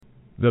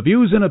The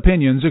views and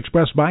opinions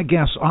expressed by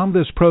guests on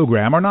this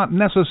program are not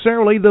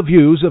necessarily the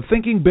views of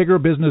Thinking Bigger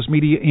Business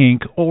Media,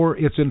 Inc. or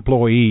its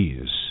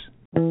employees.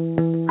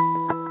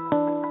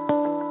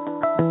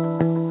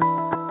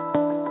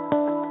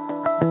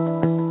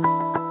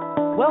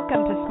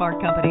 Welcome to Smart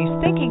Company's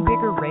Thinking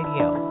Bigger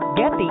Radio.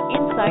 Get the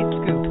inside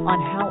scoop on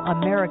how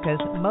America's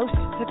most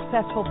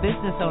successful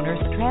business owners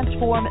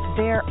transform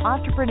their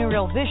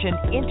entrepreneurial vision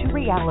into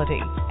reality.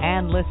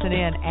 And listen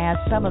in as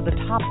some of the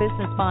top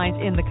business minds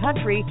in the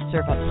country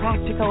serve up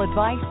practical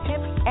advice,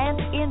 tips, and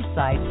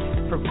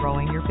insights for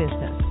growing your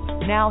business.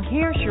 Now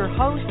here's your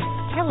host,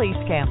 Kelly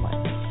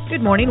Scanlon.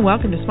 Good morning.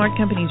 Welcome to Smart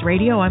Companies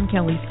Radio. I'm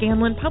Kelly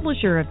Scanlon,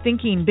 publisher of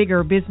Thinking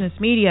Bigger Business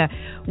Media.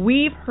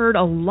 We've heard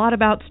a lot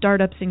about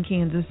startups in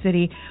Kansas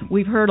City.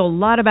 We've heard a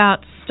lot about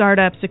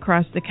startups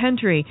across the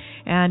country.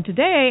 And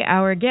today,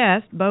 our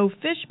guest, Bo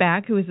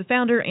Fishback, who is the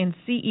founder and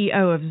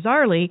CEO of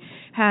Zaarly,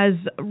 has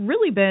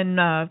really been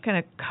kind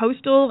of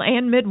coastal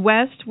and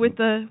Midwest with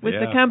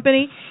the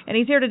company. And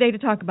he's here today to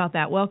talk about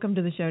that. Welcome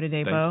to the show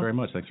today, Bo. Thanks very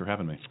much. Thanks for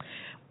having me.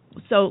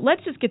 So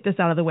let's just get this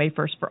out of the way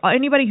first. For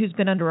anybody who's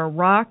been under a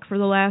rock for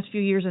the last few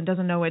years and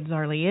doesn't know what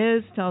Zaarly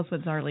is, tell us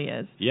what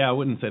Zaarly is. Yeah, I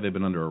wouldn't say they've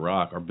been under a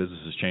rock. Our business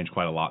has changed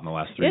quite a lot in the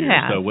last 3 years.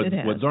 So what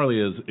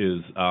Zaarly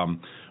is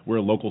we're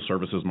a local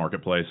services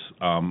marketplace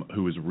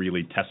who is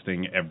really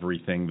testing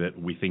everything that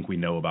we think we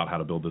know about how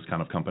to build this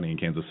kind of company in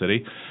Kansas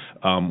City,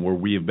 where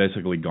we have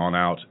basically gone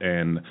out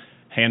and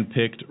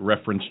handpicked,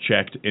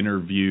 reference-checked,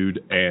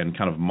 interviewed, and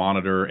kind of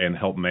monitor and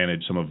help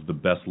manage some of the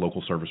best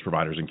local service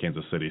providers in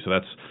Kansas City. So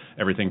that's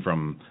everything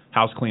from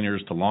house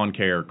cleaners to lawn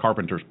care,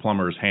 carpenters,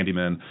 plumbers,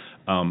 handymen.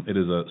 It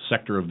is a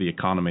sector of the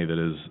economy that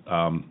is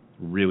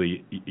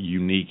really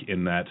unique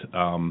in that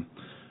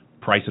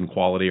price and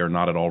quality are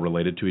not at all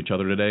related to each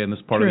other today in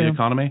this part of the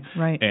economy.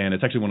 Right. And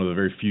it's actually one of the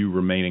very few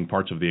remaining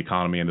parts of the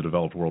economy in the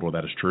developed world where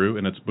that is true.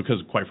 And it's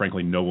because, quite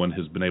frankly, no one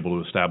has been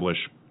able to establish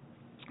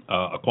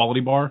a quality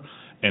bar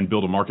and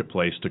build a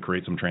marketplace to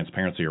create some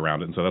transparency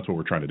around it. And so that's what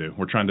we're trying to do.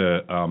 We're trying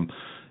to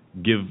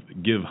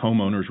give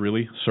homeowners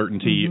really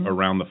certainty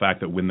around the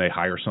fact that when they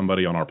hire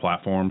somebody on our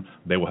platform,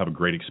 they will have a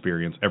great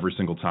experience every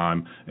single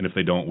time. And if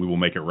they don't, we will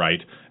make it right,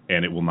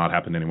 and it will not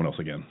happen to anyone else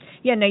again.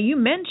 Yeah, now you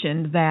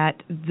mentioned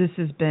that this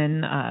has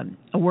been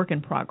a work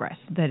in progress,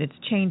 that it's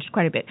changed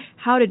quite a bit.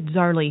 How did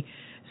Zaarly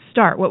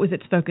start? What was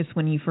its focus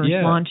when you first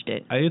launched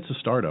it? It's a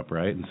startup,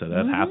 right? And so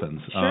that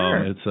happens.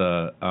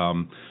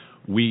 Sure.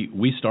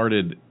 We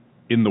started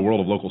in the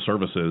world of local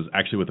services,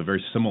 actually with a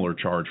very similar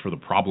charge for the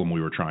problem we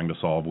were trying to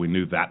solve. We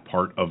knew that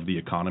part of the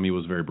economy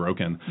was very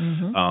broken,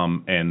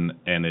 and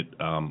it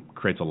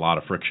creates a lot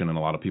of friction in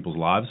a lot of people's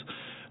lives.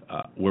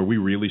 Where we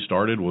really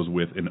started was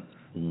with a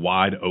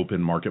wide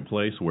open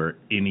marketplace where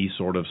any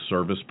sort of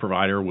service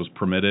provider was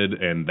permitted,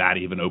 and that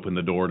even opened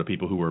the door to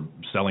people who were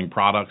selling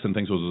products and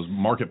things. It was this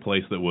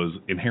marketplace that was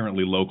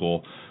inherently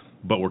local,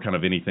 but where kind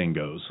of anything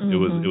goes. It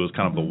was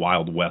kind of the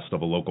Wild West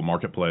of a local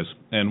marketplace.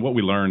 And what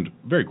we learned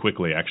very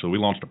quickly, actually, we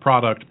launched a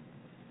product.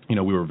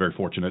 We were very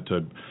fortunate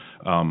to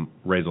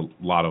raise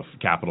a lot of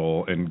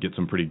capital and get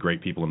some pretty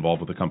great people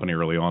involved with the company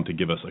early on to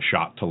give us a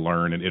shot to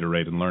learn and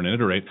iterate and learn and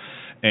iterate.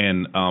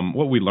 And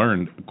what we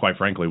learned, quite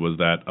frankly, was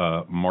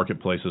that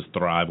marketplaces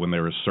thrive when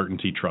there is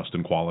certainty, trust,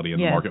 and quality in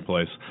the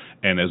marketplace.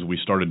 And as we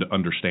started to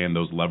understand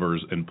those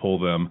levers and pull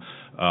them,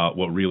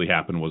 what really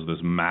happened was this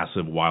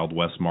massive Wild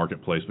West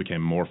marketplace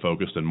became more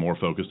focused and more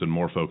focused and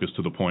more focused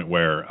to the point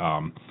where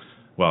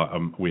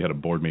we had a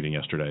board meeting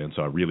yesterday, and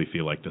so I really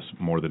feel like this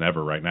more than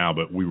ever right now,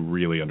 but we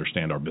really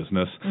understand our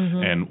business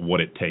and what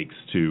it takes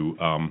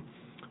to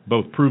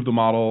both prove the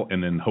model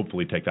and then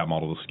hopefully take that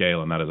model to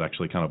scale, and that is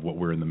actually kind of what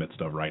we're in the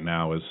midst of right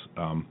now is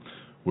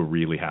we're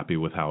really happy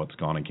with how it's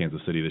gone in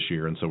Kansas City this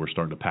year, and so we're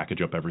starting to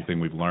package up everything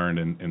we've learned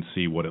and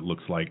see what it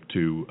looks like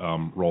to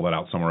roll that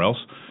out somewhere else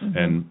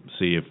and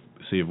see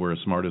if we're as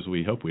smart as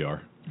we hope we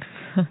are.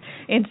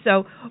 And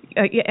so,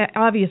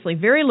 obviously,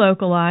 very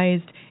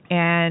localized.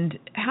 And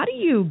how do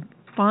you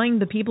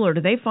find the people, or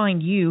do they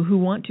find you, who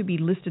want to be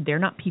listed there?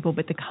 Not people,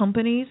 but the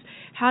companies.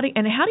 How do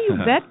you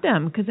vet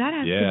them? Because that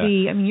has to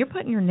be. I mean, you're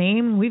putting your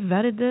name, and we've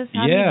vetted this.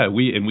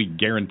 We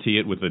guarantee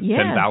it with a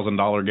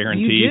 $10,000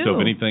 guarantee. So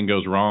if anything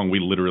goes wrong,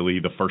 we literally,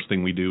 the first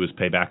thing we do is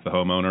pay back the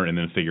homeowner and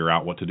then figure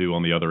out what to do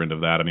on the other end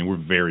of that. I mean,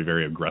 we're very,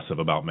 very aggressive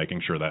about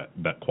making sure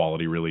that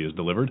quality really is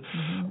delivered.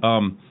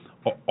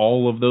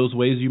 All of those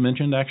ways you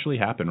mentioned actually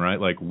happen, right?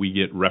 Like we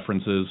get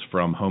references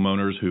from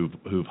homeowners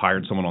who've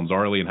hired someone on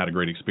Zaarly and had a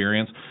great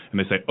experience, and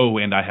they say, oh,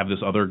 and I have this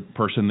other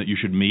person that you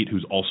should meet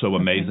who's also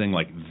amazing.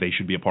 Like they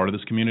should be a part of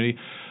this community.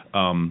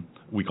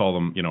 We call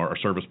them, our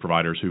service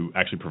providers who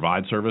actually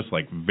provide service.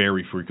 Like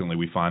very frequently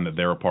we find that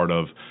they're a part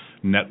of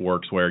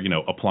networks where,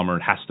 a plumber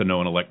has to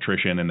know an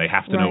electrician and they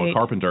have to know a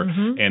carpenter.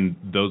 And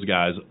those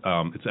guys,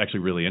 it's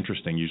actually really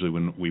interesting usually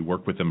when we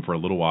work with them for a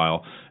little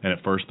while. And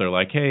at first they're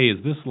like, hey,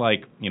 is this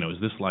like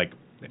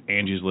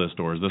Angie's List,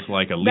 or is this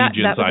like a Leads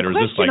Insider, or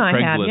is this like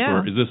Craigslist,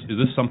 or is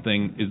this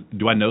something,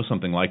 do I know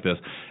something like this?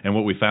 And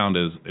what we found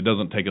is it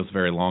doesn't take us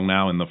very long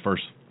now in the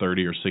first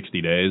 30 or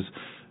 60 days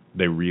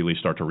they really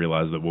start to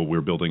realize that, well,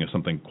 we're building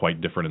something quite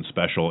different and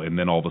special, and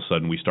then all of a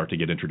sudden we start to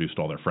get introduced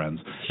to all their friends.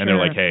 Sure. And they're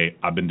like, hey,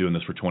 I've been doing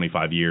this for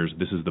 25 years.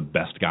 This is the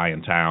best guy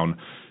in town.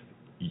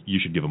 You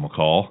should give them a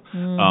call.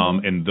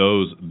 And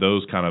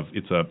those kind of,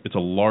 it's a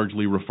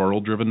largely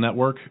referral-driven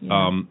network.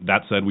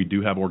 That said, we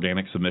do have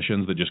organic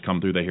submissions that just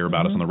come through. They hear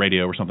about us on the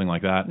radio or something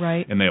like that,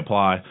 and they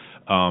apply.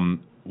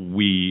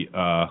 We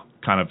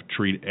kind of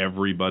treat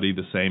everybody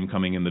the same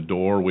coming in the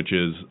door, which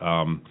is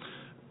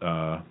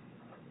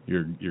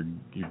you're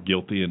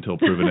guilty until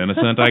proven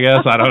innocent, I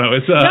guess. I don't know.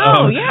 It's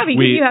because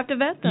you have to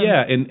vet them.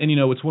 Yeah, and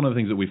it's one of the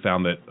things that we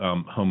found that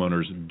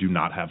homeowners do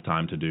not have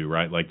time to do,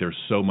 right? Like there's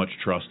so much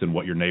trust in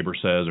what your neighbor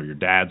says or your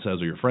dad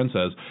says or your friend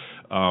says,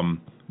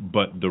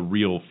 but the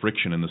real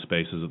friction in the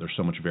space is that there's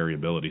so much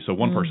variability. So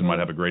one person might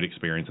have a great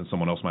experience and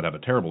someone else might have a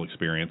terrible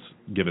experience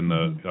given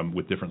the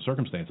with different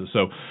circumstances.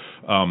 So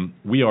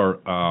we are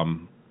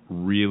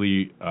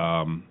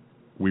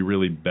we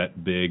really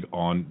bet big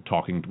on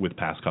talking with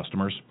past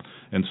customers.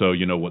 And so,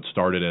 what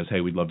started as,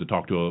 hey, we'd love to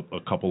talk to a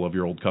couple of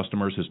your old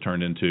customers has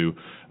turned into,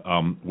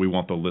 we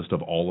want the list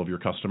of all of your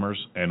customers,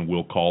 and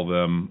we'll call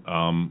them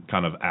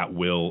kind of at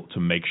will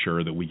to make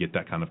sure that we get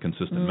that kind of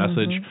consistent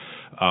message.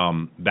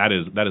 That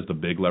is the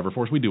big lever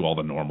for us. We do all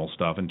the normal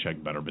stuff and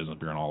check Better Business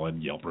Bureau and all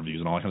that, Yelp reviews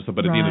and all that kind of stuff.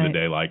 But at the end of the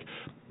day, like,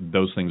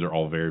 those things are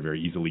all very,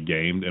 very easily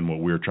gamed. And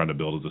what we're trying to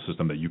build is a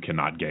system that you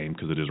cannot game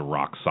because it is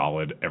rock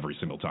solid every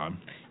single time.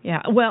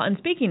 Yeah. Well, and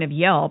speaking of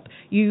Yelp,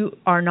 you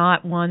are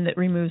not one that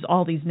removes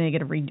all these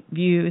negative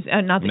reviews.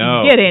 Not that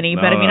you get any,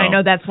 but I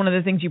know that's one of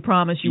the things you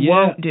promise you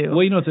won't do.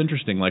 Well, it's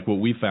interesting. Like what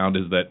we found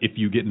is that if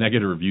you get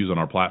negative reviews on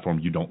our platform,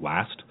 you don't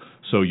last.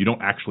 So you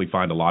don't actually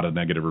find a lot of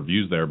negative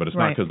reviews there, but it's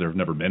not because there's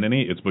never been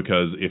any. It's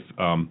because if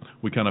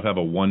we kind of have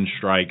a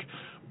one-strike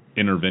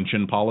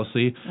intervention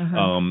policy.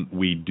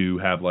 We do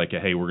have like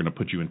hey, we're going to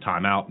put you in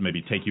timeout,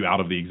 maybe take you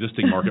out of the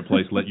existing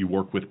marketplace, let you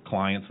work with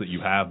clients that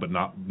you have, but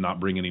not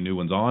bring any new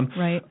ones on.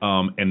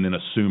 And then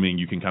assuming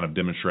you can kind of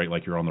demonstrate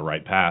like you're on the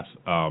right path,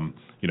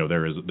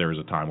 there is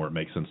a time where it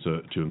makes sense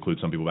to include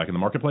some people back in the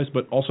marketplace,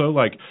 but also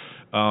like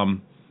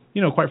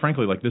quite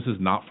frankly, like this is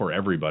not for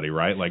everybody,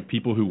 right? Like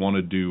people who want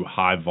to do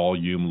high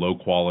volume, low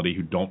quality,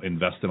 who don't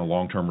invest in a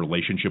long-term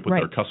relationship with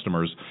their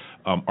customers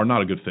are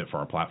not a good fit for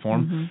our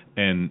platform.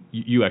 And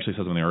you actually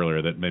said something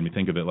earlier that made me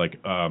think of it.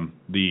 Like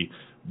the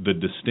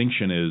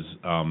distinction is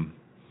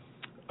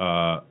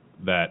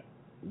that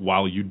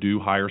while you do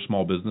hire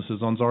small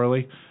businesses on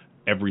Zarly,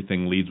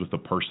 everything leads with the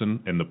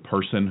person, and the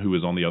person who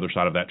is on the other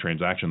side of that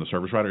transaction, the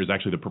service provider, is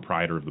actually the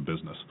proprietor of the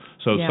business.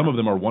 So some of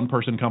them are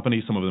one-person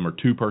companies, some of them are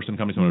two-person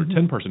companies, some of them are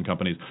 10-person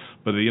companies,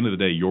 but at the end of the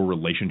day, your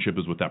relationship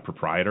is with that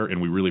proprietor,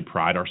 and we really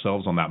pride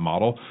ourselves on that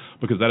model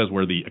because that is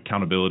where the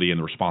accountability and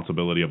the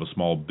responsibility of a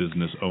small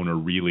business owner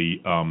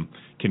really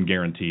can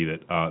guarantee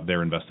that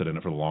they're invested in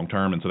it for the long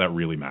term, and so that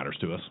really matters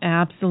to us.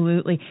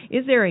 Absolutely.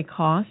 Is there a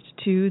cost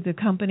to the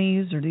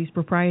companies or these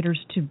proprietors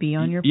to be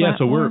on your platform?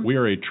 Yeah, so we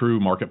are a true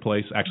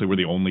marketplace. Actually, we're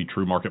the only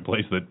true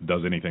marketplace that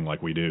does anything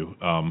like we do,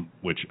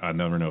 which I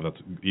never know if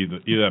that's either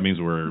that means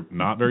we're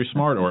not very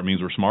smart or it means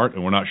we're smart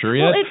and we're not sure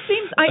yet. Well, it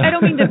seems, I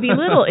don't mean to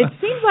belittle, it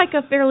seems like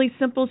a fairly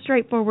simple,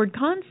 straightforward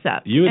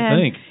concept. You would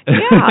think.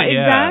 Yeah,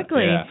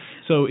 exactly. Yeah.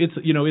 So it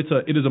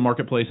is a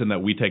marketplace in that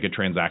we take a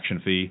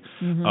transaction fee,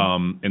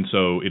 and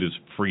so it is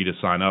free to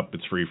sign up.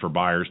 It's free for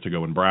buyers to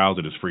go and browse.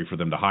 It is free for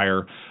them to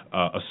hire.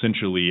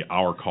 Essentially,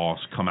 our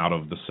costs come out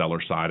of the seller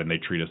side, and they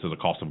treat us as a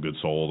cost of goods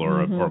sold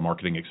or a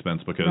marketing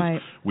expense because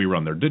we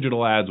run their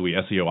digital ads, we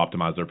SEO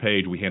optimize their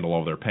page, we handle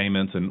all of their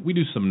payments, and we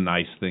do some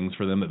nice things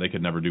for them that they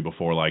could never do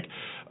before, like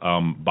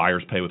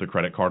buyers pay with a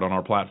credit card on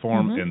our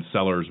platform, and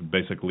sellers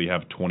basically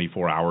have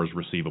 24 hours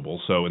receivable.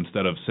 So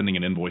instead of sending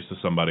an invoice to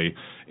somebody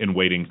and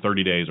waiting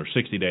 30 days or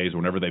 60 days,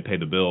 whenever they pay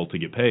the bill to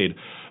get paid,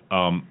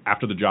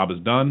 after the job is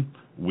done,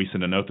 we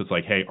send a note that's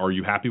like, hey, are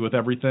you happy with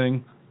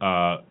everything?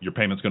 Your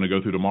payment's going to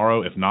go through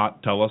tomorrow. If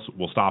not, tell us.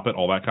 We'll stop it,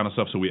 all that kind of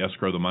stuff. So we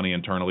escrow the money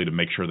internally to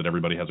make sure that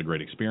everybody has a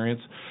great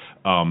experience.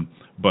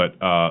 But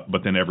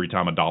then every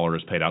time $1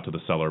 is paid out to the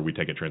seller, we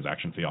take a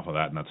transaction fee off of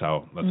that, and that's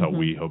how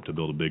we hope to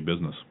build a big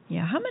business.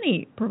 Yeah. How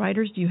many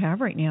providers do you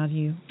have right now? Do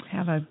you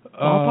have a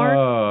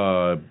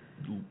ballpark?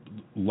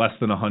 Less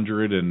than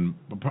 100 and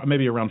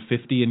maybe around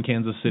 50 in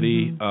Kansas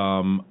City,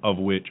 of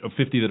which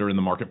 50 that are in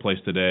the marketplace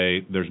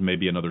today. There's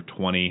maybe another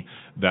 20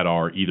 that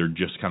are either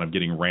just kind of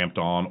getting ramped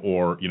on,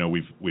 or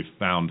we've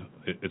found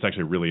it's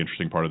actually a really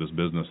interesting part of this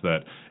business that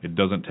it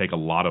doesn't take a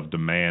lot of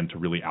demand to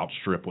really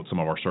outstrip what some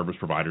of our service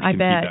providers can keep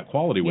that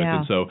quality with.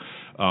 And so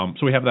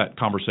we have that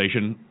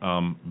conversation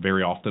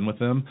very often with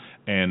them,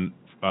 and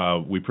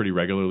we pretty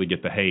regularly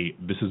get the, hey,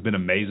 this has been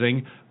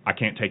amazing. I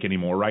can't take any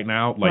more right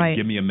now. Like,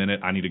 give me a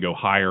minute. I need to go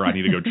hire. I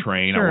need to go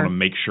train. I want to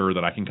make sure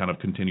that I can kind of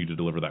continue to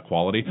deliver that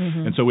quality.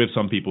 And so we have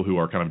some people who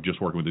are kind of just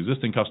working with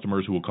existing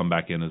customers who will come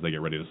back in as they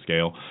get ready to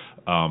scale.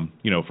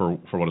 For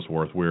what it's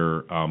worth,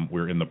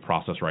 we're in the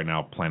process right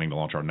now planning to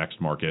launch our next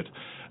market.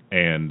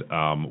 And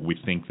we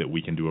think that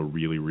we can do a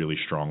really, really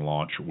strong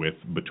launch with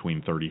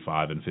between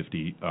 35 and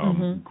 50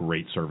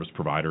 great service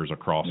providers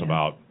across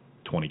about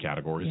 20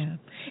 categories. Yeah.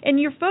 And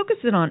you're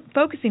focusing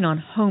on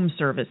home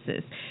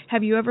services.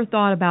 Have you ever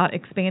thought about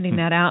expanding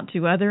that out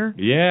to other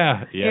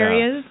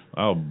areas?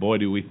 Oh, boy,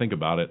 do we think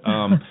about it.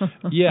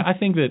 I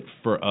think that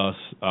for us,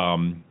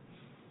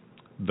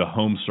 the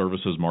home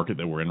services market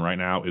that we're in right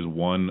now is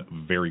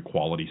one, very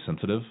quality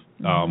sensitive,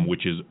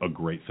 which is a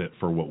great fit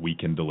for what we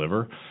can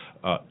deliver.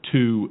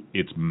 Two,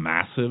 it's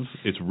massive.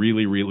 It's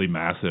really, really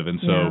massive. And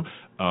so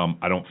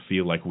I don't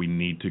feel like we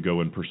need to go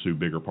and pursue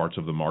bigger parts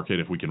of the market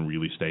if we can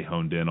really stay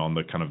honed in on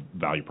the kind of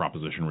value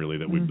proposition really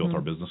that we've built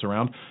our business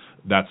around.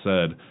 That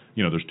said,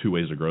 there's two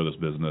ways to grow this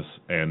business,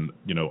 and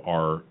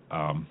our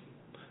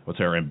let's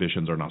say our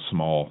ambitions are not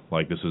small.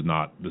 Like this is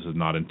not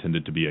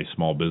intended to be a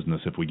small business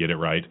if we get it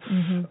right.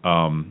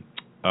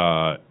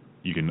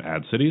 You can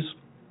add cities,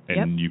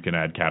 and you can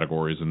add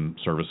categories and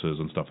services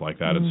and stuff like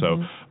that. And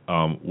so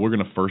we're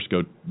going to first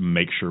go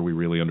make sure we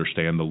really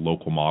understand the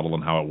local model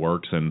and how it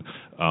works. And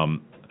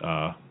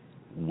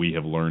we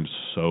have learned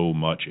so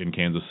much in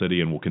Kansas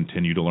City, and we'll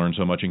continue to learn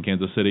so much in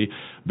Kansas City,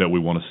 that we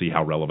want to see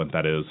how relevant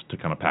that is to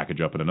kind of package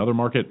up in another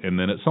market. And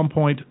then at some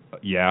point,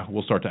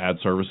 we'll start to add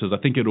services.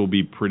 I think it will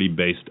be pretty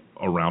based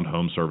around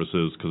home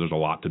services because there's a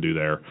lot to do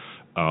there.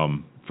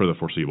 For the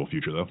foreseeable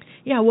future, though.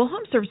 Yeah, well,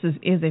 home services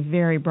is a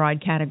very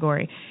broad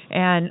category.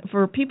 And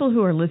for people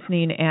who are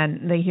listening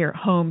and they hear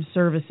home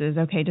services,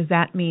 okay, does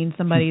that mean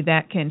somebody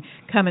that can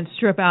come and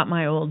strip out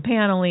my old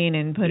paneling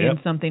and put in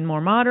something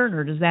more modern,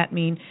 or does that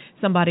mean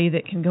somebody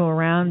that can go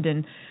around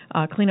and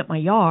clean up my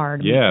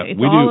yard? Yeah, it's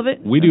all of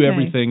it? We do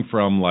everything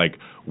from like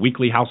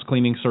weekly house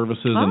cleaning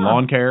services and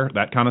lawn care,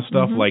 that kind of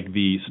stuff, like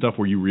the stuff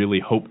where you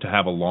really hope to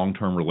have a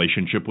long-term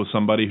relationship with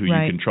somebody who you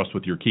can trust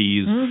with your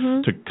keys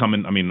to come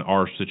in. I mean,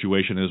 our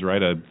situation is,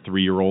 right, a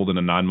 3-year-old and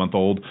a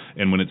 9-month-old,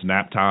 and when it's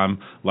nap time,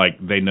 like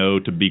they know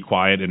to be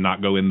quiet and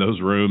not go in those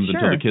rooms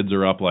until the kids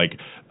are up. Like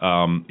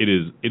it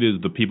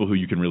is the people who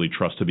you can really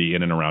trust to be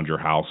in and around your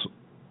house,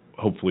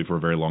 hopefully for a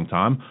very long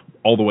time,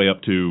 all the way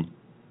up to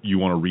you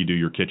want to redo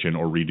your kitchen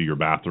or redo your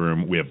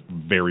bathroom. We have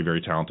very,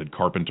 very talented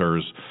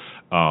carpenters,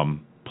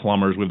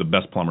 plumbers. We have the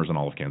best plumbers in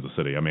all of Kansas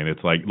City. I mean,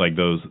 it's like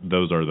those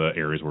are the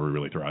areas where we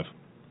really thrive.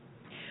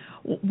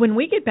 When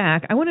we get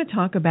back, I want to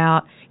talk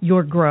about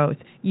your growth.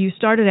 You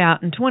started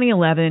out in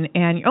 2011,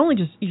 and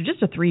you're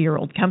just a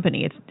 3-year-old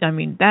company.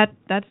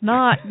 That's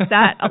not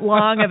that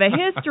long of a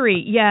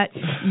history. Yet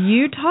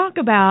you talk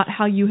about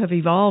how you have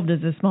evolved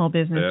as a small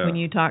business. When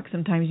you talk,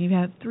 sometimes you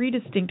have 3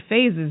 distinct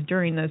phases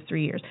during those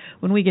 3 years.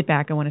 When we get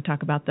back, I want to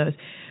talk about those.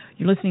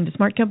 You're listening to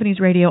Smart Companies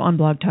Radio on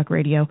Blog Talk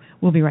Radio.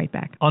 We'll be right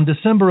back. On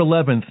December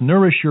 11th,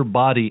 nourish your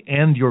body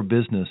and your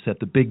business at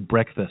the Big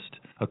Breakfast,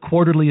 a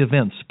quarterly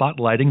event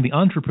spotlighting the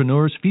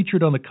entrepreneurs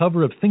featured on the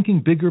cover of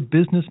Thinking Bigger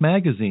Business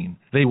magazine.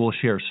 They will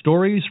share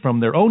stories from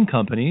their own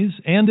companies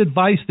and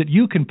advice that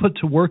you can put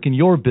to work in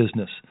your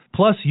business.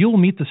 Plus, you'll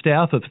meet the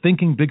staff of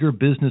Thinking Bigger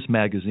Business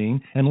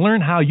magazine and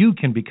learn how you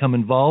can become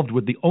involved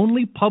with the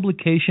only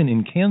publication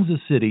in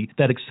Kansas City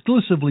that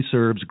exclusively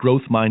serves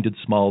growth-minded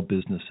small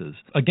businesses.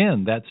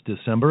 Again, that's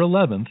December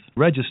 11th.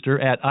 Register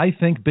at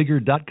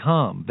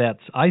ithinkbigger.com.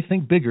 That's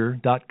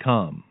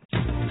ithinkbigger.com.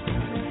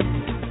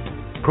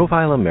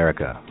 Profile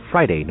America,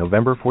 Friday,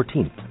 November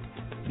 14th.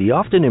 The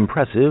often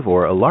impressive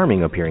or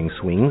alarming appearing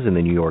swings in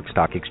the New York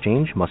Stock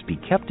Exchange must be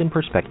kept in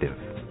perspective.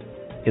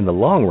 In the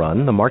long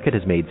run, the market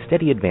has made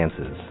steady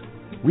advances.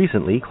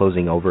 Recently,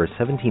 closing over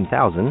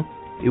 17,000,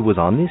 it was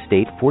on this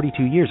date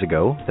 42 years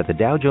ago that the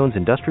Dow Jones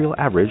Industrial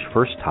Average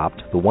first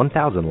topped the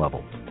 1,000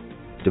 level.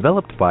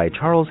 Developed by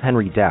Charles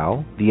Henry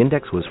Dow, the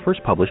index was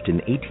first published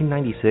in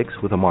 1896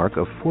 with a mark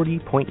of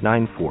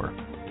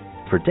 40.94.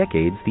 For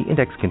decades, the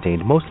index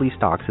contained mostly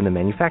stocks in the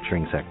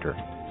manufacturing sector.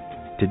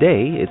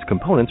 Today, its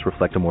components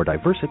reflect a more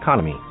diverse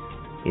economy.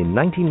 In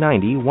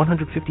 1990,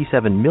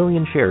 157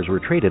 million shares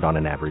were traded on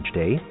an average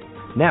day.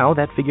 Now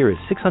that figure is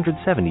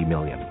 670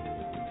 million.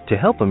 To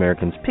help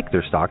Americans pick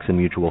their stocks and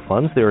mutual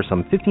funds, there are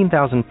some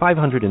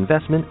 15,500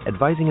 investment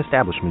advising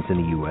establishments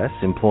in the U.S.,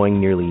 employing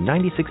nearly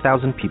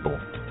 96,000 people.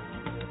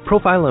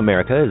 Profile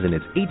America is in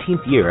its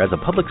 18th year as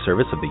a public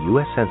service of the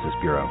U.S. Census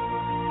Bureau.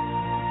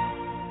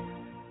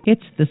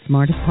 It's the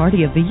smartest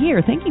party of the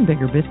year. Thinking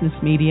Bigger Business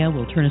Media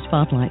will turn a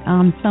spotlight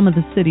on some of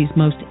the city's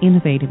most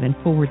innovative and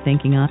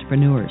forward-thinking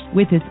entrepreneurs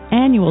with its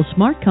annual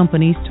Smart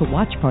Companies to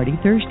Watch party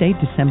Thursday,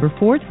 December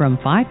 4th from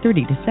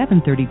 5:30 to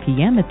 7:30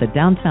 p.m. at the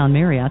Downtown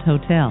Marriott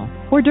Hotel.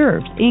 Hors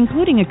d'oeuvres,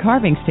 including a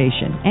carving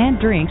station, and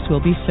drinks will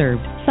be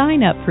served.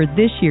 Sign up for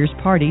this year's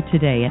party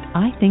today at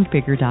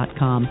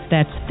ithinkbigger.com.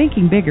 That's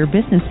Thinking Bigger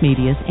Business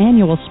Media's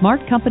annual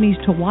Smart Companies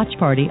to Watch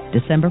party,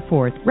 December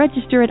 4th.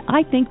 Register at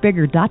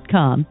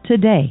ithinkbigger.com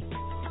today.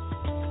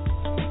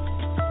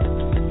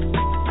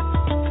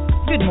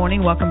 Good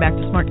morning. Welcome back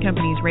to Smart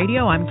Companies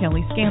Radio. I'm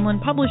Kelly Scanlon,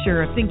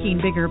 publisher of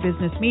Thinking Bigger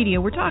Business Media.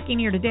 We're talking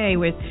here today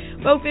with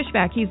Bo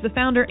Fishback. He's the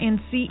founder and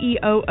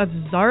CEO of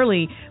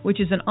Zarly,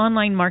 which is an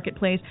online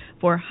marketplace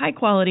for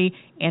high-quality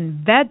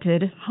and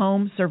vetted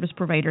home service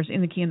providers in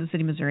the Kansas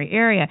City, Missouri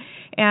area.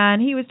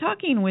 And he was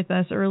talking with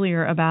us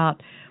earlier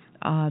about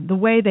the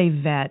way they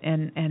vet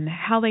and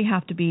how they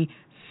have to be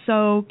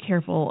so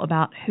careful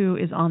about who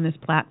is on this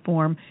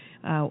platform.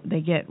 They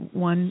get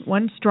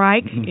one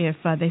strike. If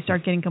they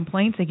start getting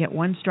complaints, they get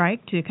one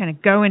strike to kind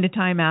of go into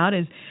timeout,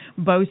 as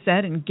Bo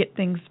said, and get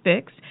things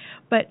fixed.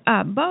 But,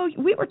 Bo,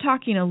 we were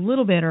talking a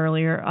little bit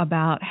earlier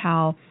about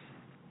how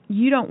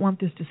you don't want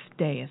this to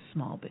stay a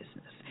small business.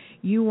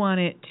 You want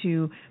it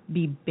to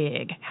be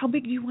big. How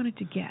big do you want it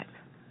to get?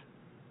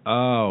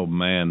 Oh,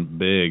 man,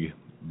 big.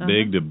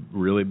 Big to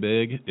really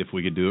big, if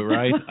we could do it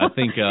right. I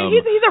think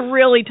he's a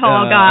really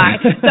tall guy,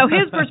 so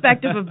his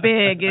perspective of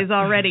big is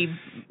already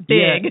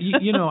big.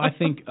 Yeah, I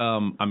think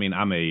I'm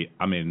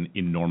an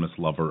enormous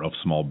lover of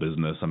small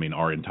business. I mean,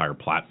 our entire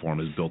platform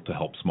is built to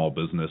help small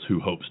business who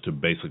hopes to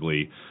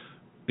basically,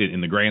 in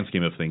the grand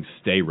scheme of things,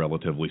 stay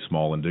relatively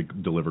small and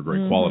deliver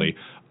great quality.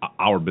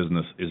 Our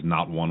business is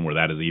not one where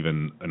that is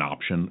even an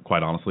option,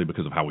 quite honestly,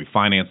 because of how we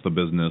finance the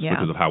business,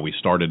 because of how we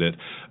started it.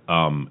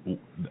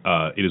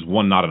 It is,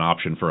 one, not an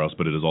option for us,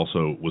 but it is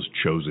also was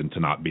chosen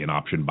to not be an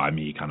option by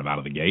me kind of out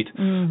of the gate.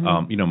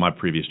 My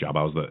previous job,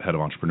 I was the head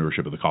of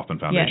entrepreneurship at the Kauffman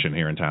Foundation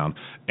here in town,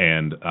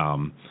 and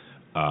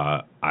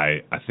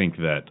I think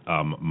that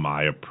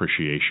my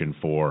appreciation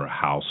for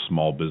how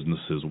small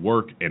businesses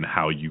work and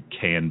how you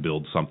can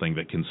build something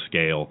that can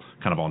scale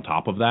kind of on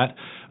top of that,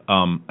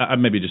 I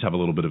maybe just have a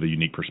little bit of a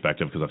unique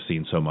perspective because I've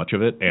seen so much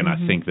of it, and I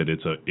think that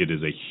it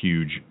is a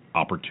huge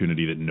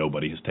opportunity that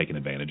nobody has taken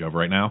advantage of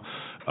right now.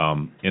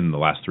 In the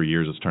last 3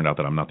 years, it's turned out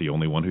that I'm not the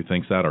only one who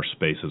thinks that. Our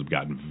space has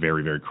gotten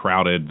very, very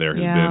crowded. There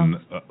has been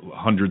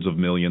hundreds of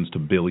millions to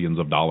billions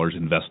of dollars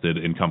invested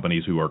in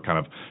companies who are kind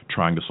of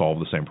trying to solve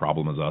the same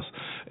problem as us.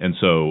 And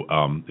so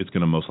it's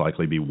going to most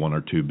likely be one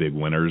or two big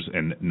winners,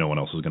 and no one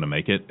else is going to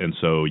make it. And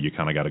so you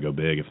kind of got to go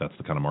big if that's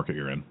the kind of market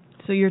you're in.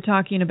 So you're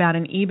talking about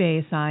an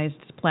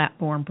eBay-sized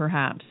platform,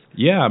 perhaps?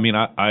 Yeah, I mean,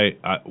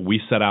 we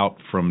set out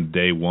from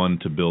day one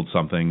to build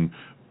something,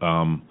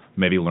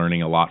 maybe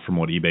learning a lot from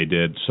what eBay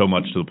did, so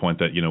much to the point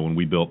that, when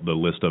we built the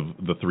list of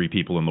the 3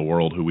 people in the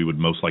world who we would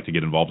most like to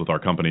get involved with our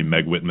company,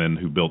 Meg Whitman,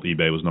 who built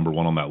eBay, was number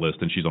 1 on that list,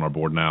 and she's on our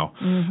board now.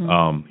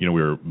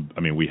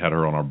 We had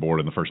her on our board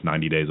in the first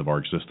 90 days of our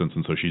existence,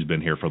 and so she's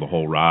been here for the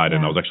whole ride,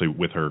 and I was actually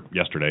with her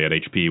yesterday at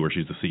HP, where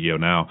she's the CEO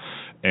now,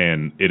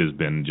 and it has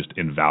been just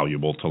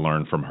invaluable to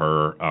learn from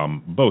her,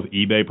 both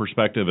eBay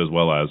perspective as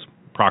well as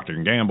Procter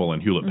 & Gamble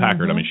and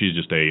Hewlett-Packard. I mean, she's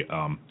just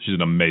she's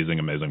an amazing,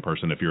 amazing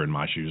person if you're in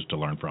my shoes to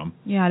learn from.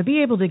 Yeah, to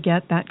be able to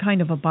get that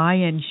kind of a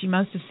buy-in, she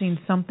must have seen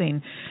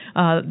something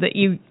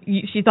that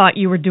she thought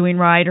you were doing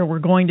right or were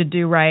going to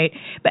do right.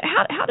 But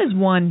how does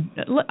one,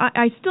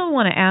 I still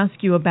want to ask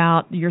you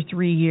about your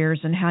 3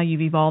 years and how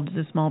you've evolved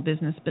as a small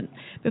business, but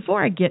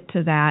before I get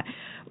to that,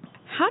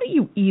 how do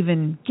you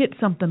even get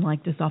something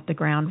like this off the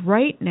ground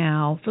right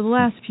now? For the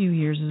last few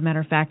years, as a matter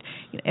of fact,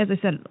 as I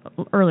said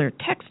earlier,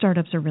 tech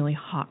startups are really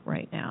hot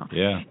right now.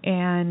 Yeah.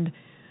 And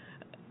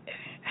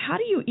how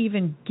do you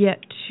even get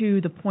to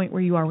the point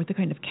where you are with the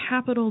kind of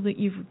capital that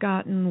you've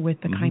gotten,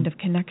 with the kind of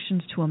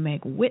connections to a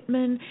Meg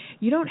Whitman?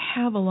 You don't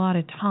have a lot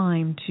of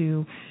time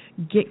to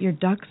get your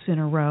ducks in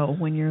a row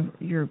when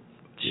you're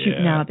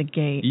shooting out of the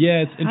gate.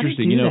 Yeah, it's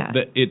interesting. How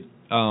do you do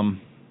that?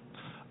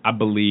 I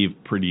believe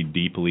pretty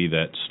deeply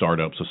that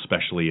startups,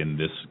 especially in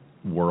this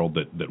world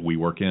that we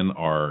work in,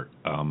 are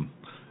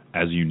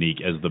as unique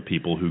as the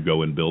people who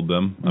go and build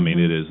them. I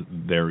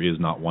mean, there is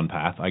not one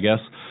path, I guess.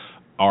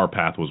 Our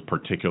path was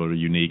particularly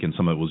unique, and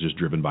some of it was just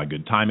driven by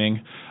good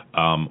timing.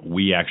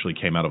 We actually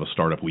came out of a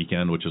startup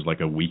weekend, which is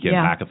like a weekend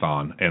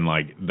hackathon, and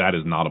like that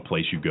is not a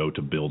place you go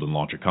to build and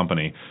launch a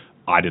company.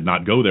 I did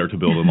not go there to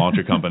build and launch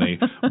a company,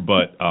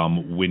 but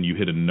when you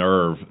hit a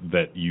nerve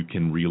that you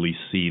can really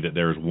see that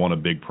there's, 1, a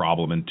big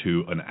problem, and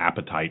 2, an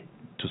appetite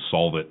to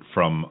solve it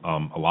from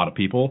a lot of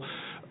people,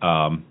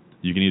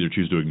 you can either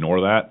choose to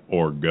ignore that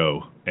or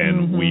go.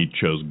 And we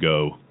chose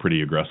go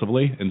pretty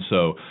aggressively. And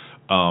so,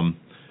 on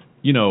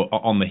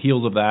the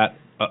heels of that,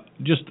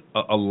 just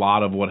a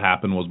lot of what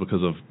happened was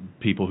because of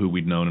people who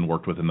we'd known and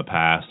worked with in the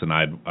past, and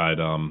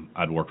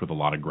I'd worked with a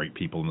lot of great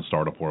people in the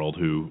startup world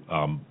who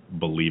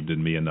believed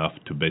in me enough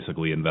to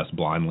basically invest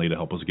blindly to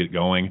help us get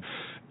going.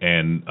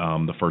 And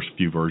the first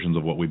few versions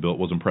of what we built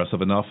was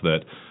impressive enough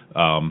that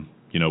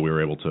we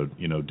were able to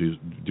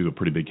do a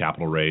pretty big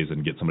capital raise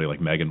and get somebody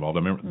like Meg involved.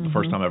 I remember the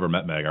first time I ever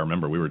met Meg. I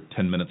remember we were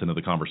 10 minutes into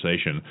the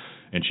conversation,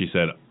 and she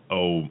said,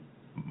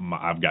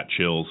 I've got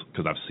chills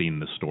because I've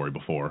seen this story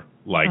before,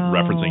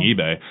 referencing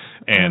eBay.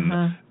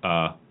 And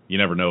you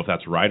never know if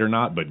that's right or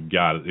not, but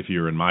God, if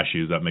you're in my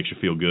shoes, that makes you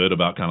feel good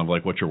about kind of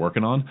like what you're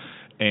working on.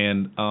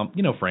 And,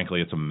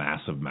 frankly, it's a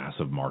massive,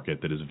 massive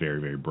market that is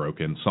very, very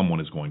broken. Someone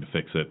is going to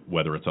fix it,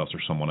 whether it's us or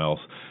someone else.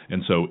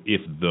 And so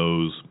if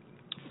those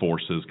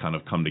forces kind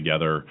of come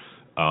together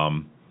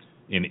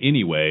in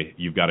any way,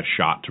 you've got a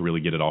shot to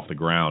really get it off the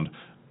ground.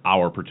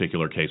 Our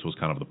particular case was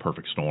kind of the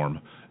perfect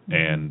storm.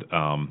 And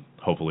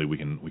hopefully we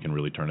can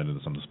really turn it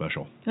into something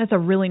special. That's a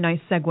really nice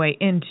segue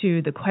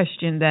into the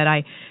question that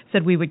I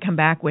said we would come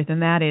back with,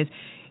 and that is,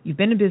 you've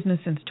been in business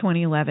since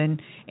 2011,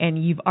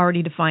 and you've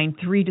already defined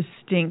 3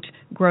 distinct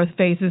growth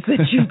phases that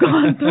you've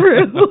gone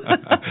through.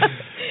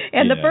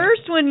 And the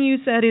first one you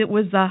said it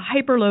was a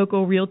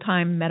hyperlocal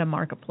real-time meta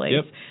marketplace.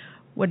 Yep.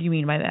 What do you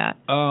mean by that?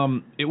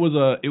 It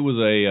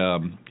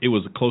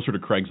was closer to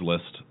Craigslist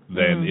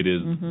than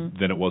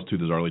it was to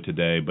the Zaarly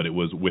today, but it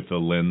was with the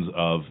lens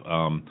of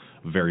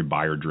very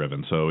buyer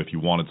driven. So if you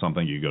wanted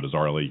something, you could go to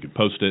Zaarly, you could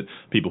post it.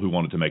 People who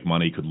wanted to make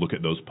money could look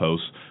at those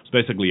posts. It's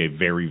basically a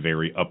very,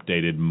 very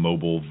updated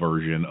mobile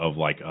version of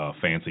like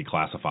fancy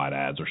classified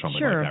ads or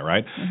something like that,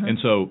 right? And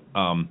so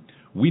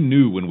we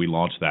knew when we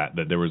launched that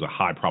there was a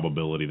high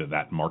probability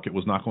that market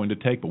was not going to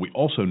take, but we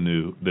also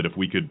knew that if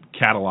we could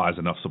catalyze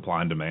enough supply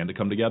and demand to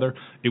come together,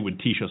 it would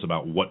teach us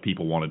about what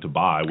people wanted to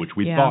buy, which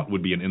we thought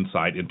would be an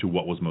insight into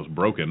what was most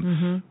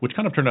broken, which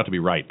kind of turned out to be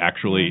right.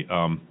 Actually,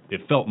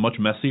 it felt much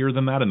messier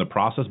than that in the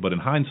process, but in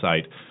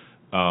hindsight,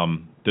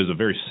 there's a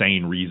very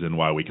sane reason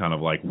why we kind of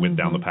like went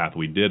down the path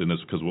we did, and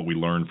it's because what we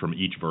learned from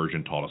each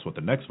version taught us what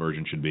the next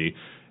version should be,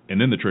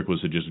 and then the trick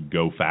was to just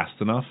go fast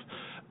enough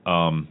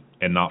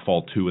and not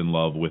fall too in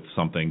love with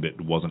something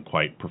that wasn't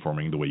quite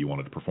performing the way you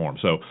wanted to perform.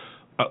 So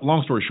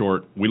long story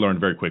short, we learned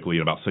very quickly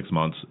in about 6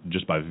 months,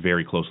 just by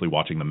very closely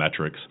watching the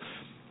metrics,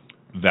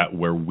 that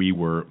where we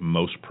were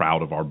most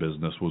proud of our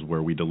business was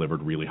where we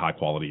delivered really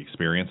high-quality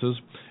experiences.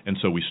 And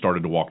so we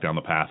started to walk down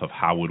the path of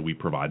how would we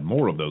provide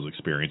more of those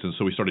experiences.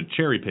 So we started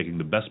cherry-picking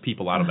the best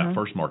people out of that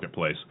first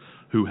marketplace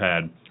who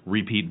had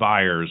repeat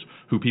buyers,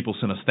 who people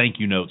sent us thank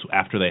you notes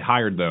after they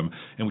hired them.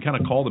 And we kind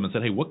of called them and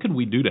said, hey, what can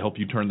we do to help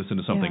you turn this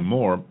into something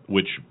more,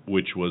 which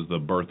was the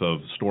birth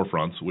of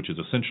Storefronts, which is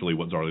essentially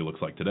what Zaarly looks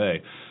like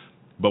today,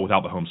 but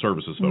without the home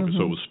services focus.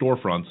 So it was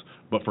storefronts,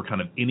 but for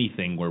kind of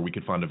anything where we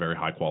could find a very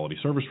high-quality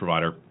service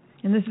provider.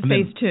 And this is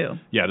phase 2.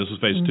 Yeah, this was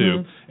phase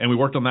 2. And we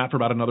worked on that for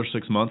about another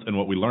 6 months, and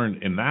what we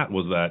learned in that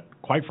was that,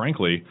 quite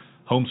frankly,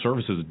 home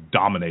services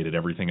dominated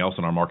everything else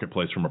in our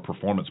marketplace from a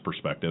performance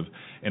perspective.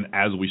 And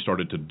as we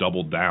started to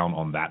double down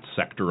on that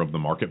sector of the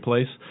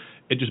marketplace,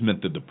 it just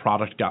meant that the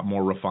product got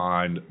more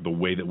refined, the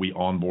way that we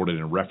onboarded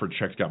and reference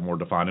checks got more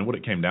defined, and what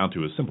it came down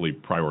to is simply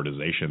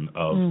prioritization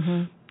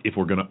of if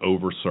we're going to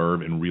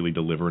overserve and really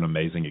deliver an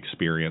amazing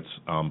experience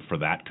for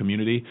that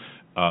community,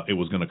 it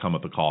was going to come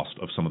at the cost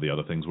of some of the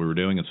other things we were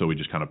doing, and so we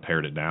just kind of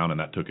pared it down, and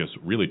that took us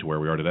really to where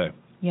we are today.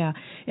 Yeah,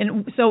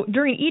 and so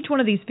during each one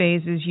of these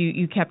phases,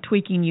 you kept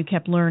tweaking, you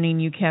kept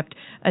learning, you kept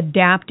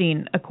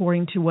adapting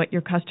according to what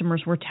your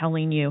customers were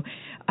telling you.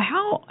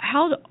 How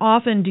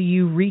often do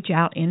you reach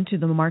out into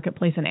the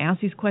marketplace and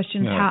ask these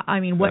questions?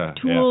 What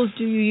tools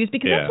do you use?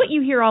 Because that's what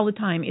you hear all the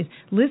time is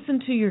listen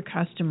to your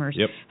customers.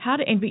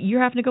 But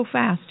you're having to go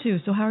fast too.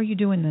 So how are you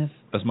doing this?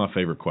 That's my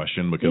favorite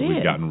question because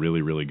we've gotten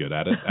really, really good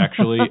at it,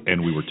 actually,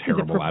 and we were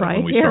terrible at it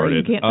when we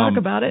started. You can't talk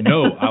about it?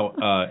 No,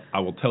 I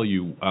will tell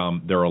you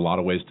there are a lot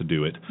of ways to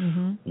do it.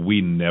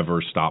 We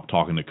never stop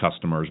talking to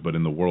customers, but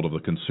in the world of the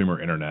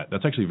consumer internet,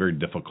 that's actually very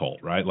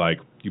difficult, right? Like,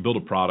 you build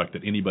a product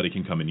that anybody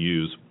can come and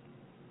use.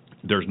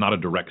 There's not a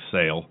direct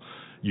sale.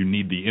 You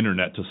need the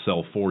internet to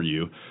sell for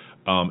you.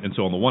 And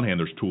so on the one hand,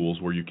 there's tools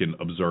where you can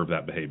observe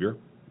that behavior.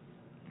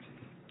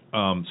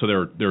 So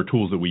there are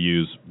tools that we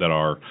use that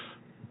are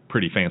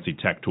pretty fancy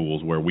tech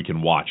tools where we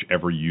can watch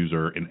every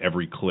user and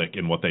every click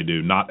and what they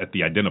do, not at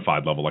the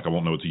identified level, like I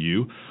won't know it's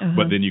you,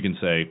 but then you can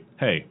say,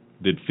 hey,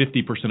 did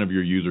 50% of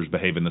your users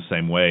behave in the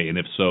same way? And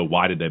if so,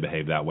 why did they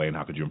behave that way and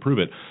how could you improve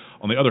it?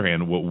 On the other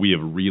hand, what we have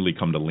really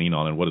come to lean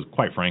on and what is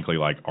quite frankly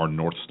like our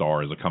North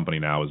Star as a company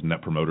now is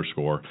Net Promoter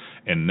Score.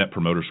 And Net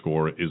Promoter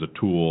Score is a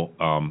tool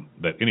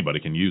that anybody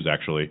can use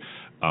actually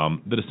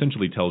that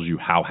essentially tells you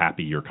how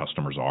happy your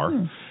customers are.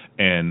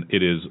 And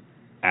it is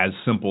as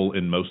simple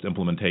in most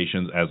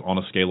implementations as on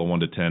a scale of 1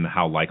 to 10,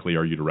 how likely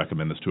are you to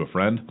recommend this to a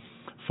friend?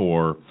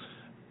 For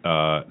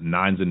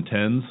 9s and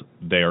 10s,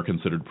 they are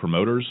considered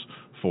promoters.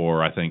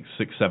 For, I think,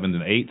 6, 7,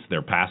 and 8s,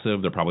 they're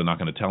passive. They're probably not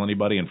going to tell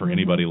anybody. And for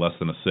anybody less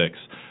than a 6,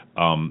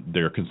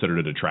 they're considered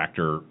a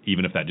detractor,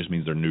 even if that just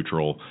means they're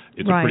neutral.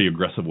 It's a pretty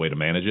aggressive way to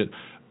manage it.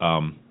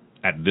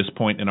 At this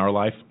point in our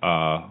life,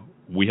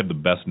 we have the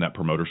best Net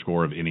Promoter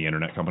Score of any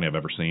internet company I've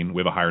ever seen.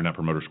 We have a higher Net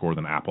Promoter Score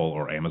than Apple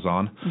or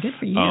Amazon. Good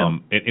for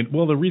you.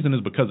 Well, the reason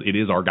is because it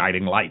is our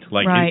guiding light.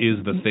 Like, it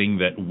is the thing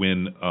that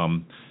when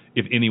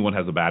if anyone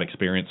has a bad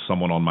experience,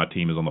 someone on my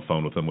team is on the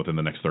phone with them within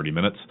the next 30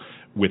 minutes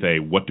with a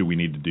what do we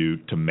need to do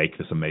to make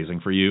this amazing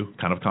for you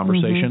kind of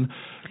conversation.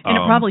 And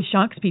it probably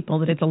shocks people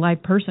that it's a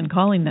live person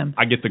calling them.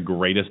 I get the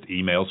greatest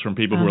emails from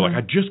people who are like,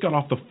 I just got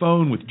off the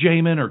phone with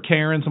Jamin or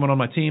Karen, someone on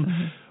my team.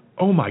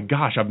 Oh my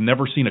gosh, I've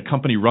never seen a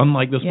company run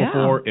like this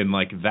before. And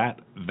like that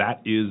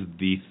is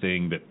the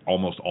thing that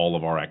almost all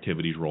of our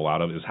activities roll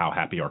out of is how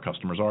happy our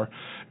customers are.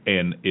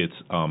 And it's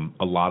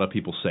a lot of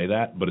people say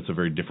that, but it's a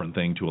very different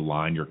thing to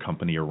align your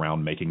company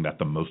around making that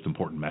the most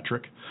important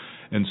metric.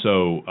 And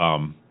so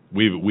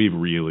we've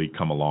really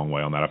come a long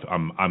way on that.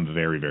 I'm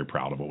very, very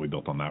proud of what we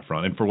built on that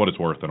front. And for what it's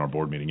worth, in our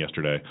board meeting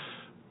yesterday,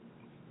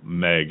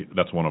 Meg,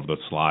 that's one of the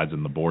slides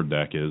in the board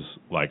deck is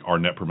like our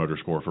Net Promoter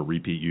Score for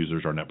repeat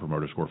users, our Net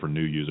Promoter Score for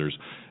new users,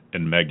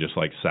 and Meg just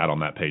like sat on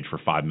that page for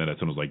 5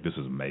 minutes and was like, "This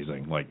is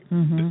amazing! Like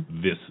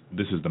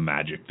this is the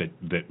magic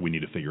that we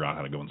need to figure out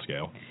how to go and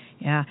scale."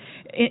 Yeah.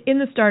 In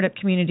the startup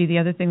community, the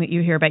other thing that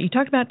you hear about, you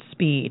talked about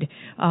speed,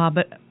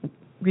 but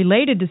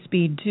related to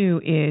speed,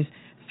 too, is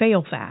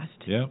fail fast.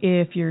 Yeah.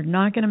 If you're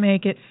not going to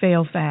make it,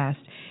 fail fast.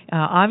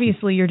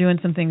 Obviously, you're doing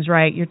some things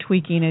right. You're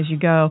tweaking as you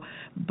go.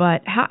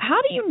 But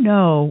how do you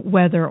know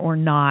whether or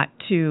not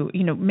to,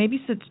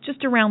 maybe it's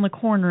just around the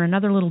corner,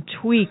 another little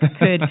tweak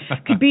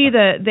could be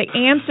the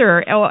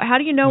answer. How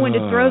do you know when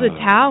to throw the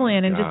towel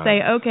in and just say,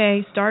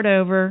 okay, start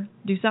over,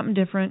 do something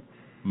different?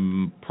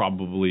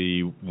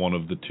 Probably one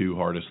of the two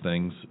hardest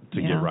things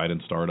to get right in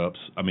startups.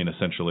 I mean,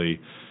 essentially,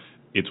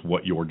 it's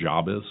what your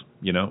job is.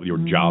 Your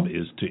job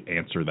is to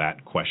answer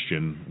that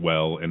question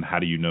well, and how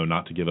do you know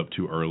not to give up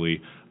too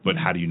early, but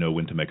how do you know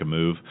when to make a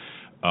move?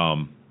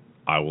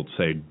 I will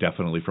say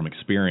definitely from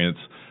experience,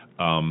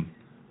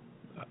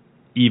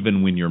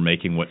 even when you're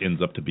making what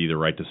ends up to be the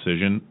right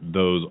decision,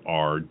 those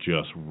are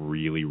just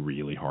really,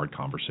 really hard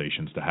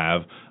conversations to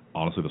have.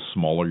 Honestly, the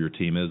smaller your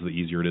team is, the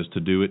easier it is to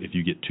do it. If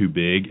you get too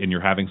big and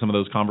you're having some of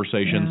those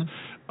conversations,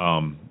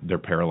 they're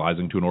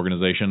paralyzing to an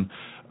organization.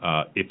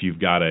 If you've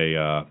got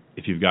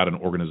an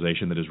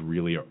organization that is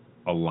really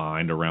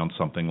aligned around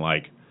something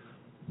like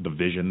the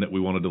vision that we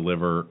want to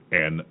deliver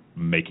and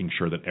making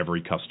sure that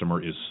every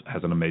customer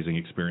has an amazing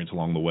experience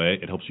along the way,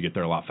 it helps you get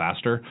there a lot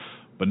faster.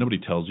 But nobody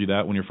tells you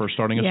that when you're first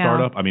starting a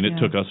startup. I mean, it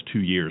took us 2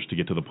 years to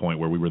get to the point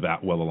where we were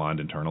that well aligned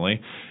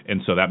internally.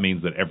 And so that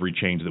means that every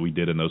change that we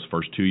did in those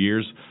first 2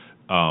 years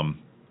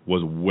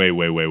was way,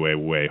 way, way, way,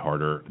 way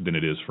harder than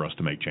it is for us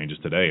to make changes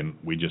today. And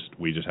we just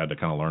had to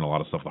kind of learn a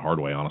lot of stuff the hard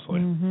way, honestly.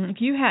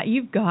 Mm-hmm.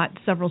 You've got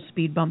several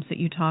speed bumps that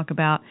you talk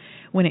about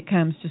when it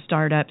comes to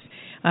startups.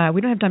 We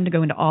don't have time to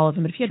go into all of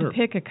them, but if you had to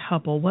pick a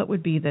couple, what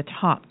would be the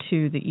top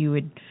two that you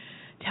would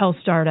tell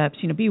startups,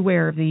 be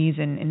aware of these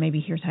and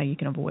maybe here's how you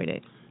can avoid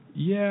it?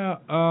 Yeah.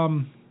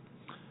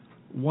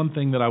 One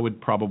thing that I would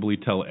probably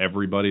tell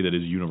everybody that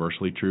is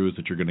universally true is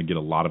that you're going to get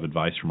a lot of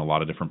advice from a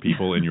lot of different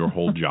people, and your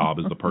whole job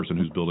as the person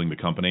who's building the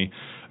company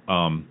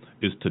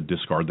is to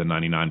discard the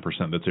 99%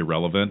 that's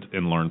irrelevant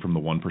and learn from the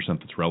 1%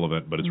 that's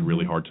relevant, but it's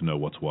really hard to know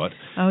what's what.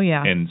 Oh,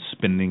 yeah. And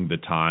spending the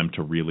time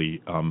to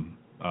really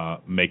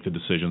make the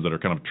decisions that are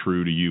kind of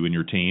true to you and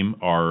your team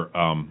are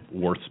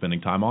worth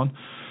spending time on.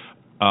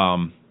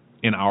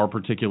 In our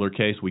particular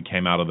case, we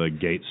came out of the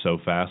gate so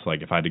fast.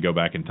 Like if I had to go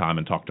back in time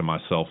and talk to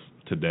myself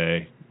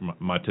today,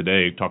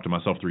 talk to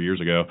myself 3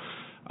 years ago,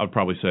 I would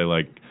probably say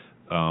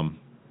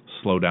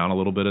slow down a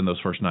little bit in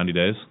those first 90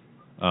 days.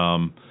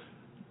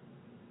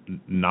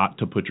 Not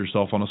to put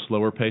yourself on a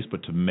slower pace,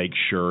 but to make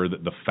sure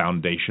that the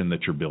foundation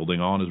that you're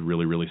building on is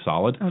really, really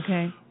solid.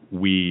 Okay.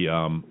 We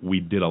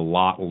did a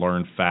lot,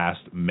 learned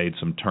fast, made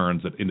some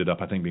turns that ended up,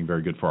 I think, being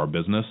very good for our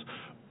business.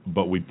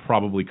 But we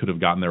probably could have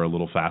gotten there a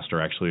little faster,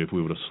 actually, if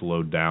we would have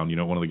slowed down.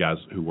 One of the guys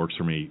who works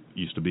for me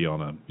used to be a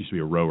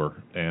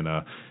rower, and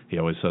he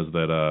always says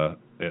that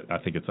I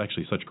think it's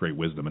actually such great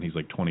wisdom, and he's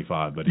like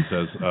 25, but he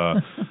says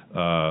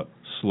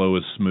slow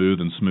is smooth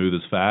and smooth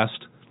is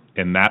fast.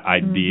 And that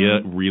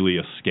idea really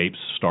escapes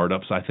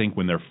startups, I think,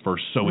 when they're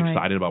first so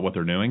excited about what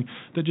they're doing,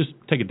 that just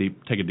take a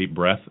deep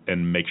breath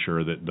and make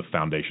sure that the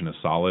foundation is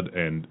solid,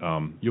 and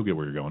you'll get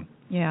where you're going.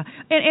 Yeah,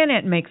 and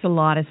it makes a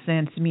lot of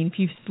sense. I mean, if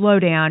you slow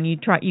down, you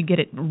get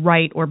it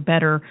right or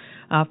better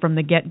from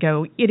the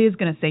get-go, it is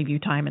going to save you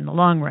time in the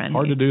long run.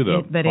 Hard to do,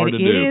 though. But it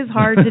is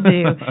hard to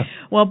do.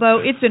 Well, Bo,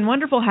 it's been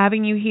wonderful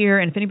having you here,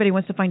 and if anybody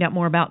wants to find out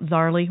more about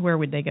Zaarly, where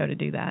would they go to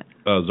do that?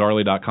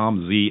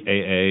 Zaarly.com,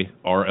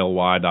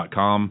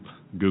 ZAARLY.com.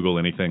 Google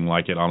anything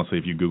like it. Honestly,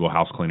 if you Google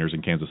house cleaners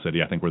in Kansas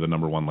City, I think we're the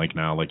 #1 link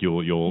now. Like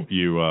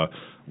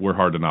we're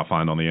hard to not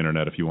find on the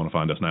internet if you want to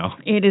find us now.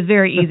 It is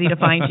very easy to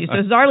find you.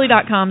 So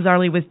Zaarly.com,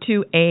 Zaarly with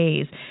 2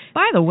 A's.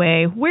 By the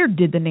way, where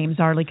did the name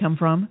Zaarly come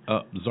from?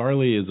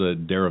 Zaarly is a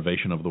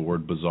derivation of the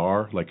word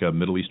bazaar, like a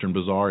Middle Eastern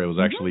bazaar. It was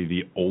actually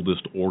the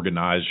oldest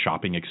organized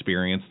shopping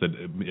experience that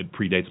it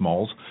predates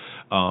malls.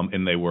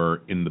 And they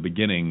were, in the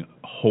beginning,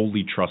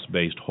 wholly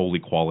trust-based, wholly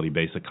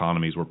quality-based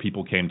economies where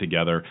people came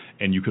together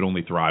and you could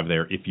only thrive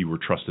there if you were a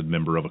trusted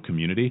member of a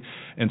community.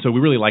 And so we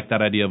really liked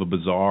that idea of a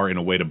bazaar in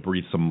a way to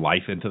breathe some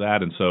life into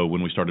that. And so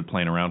when we started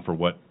playing around for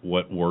what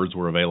words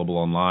were available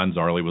online,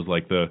 Zaarly was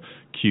like the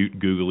cute,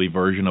 googly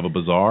version of a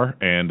bazaar.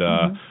 And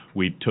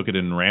we took it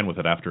and ran with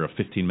it after a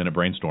 15-minute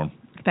brainstorm.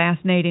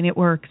 Fascinating. It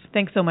works.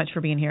 Thanks so much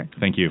for being here.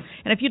 Thank you.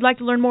 And if you'd like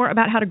to learn more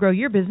about how to grow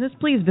your business,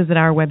 please visit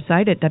our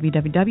website at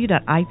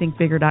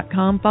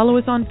www.ithinkbigger.com. Follow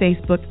us on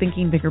Facebook,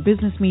 Thinking Bigger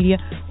Business Media,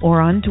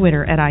 or on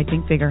Twitter at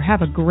ithinkbigger.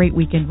 Have a great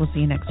weekend. We'll see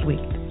you next week.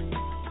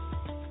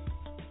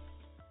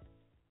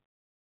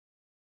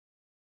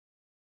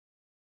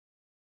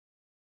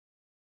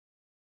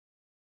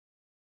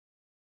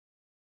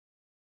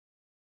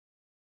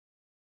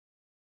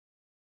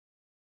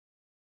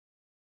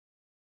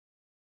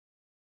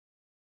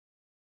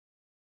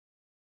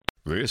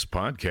 This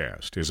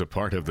podcast is a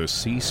part of the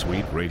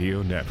C-Suite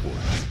Radio Network.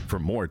 For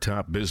more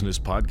top business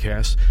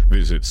podcasts,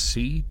 visit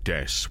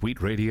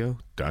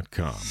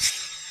c-suiteradio.com.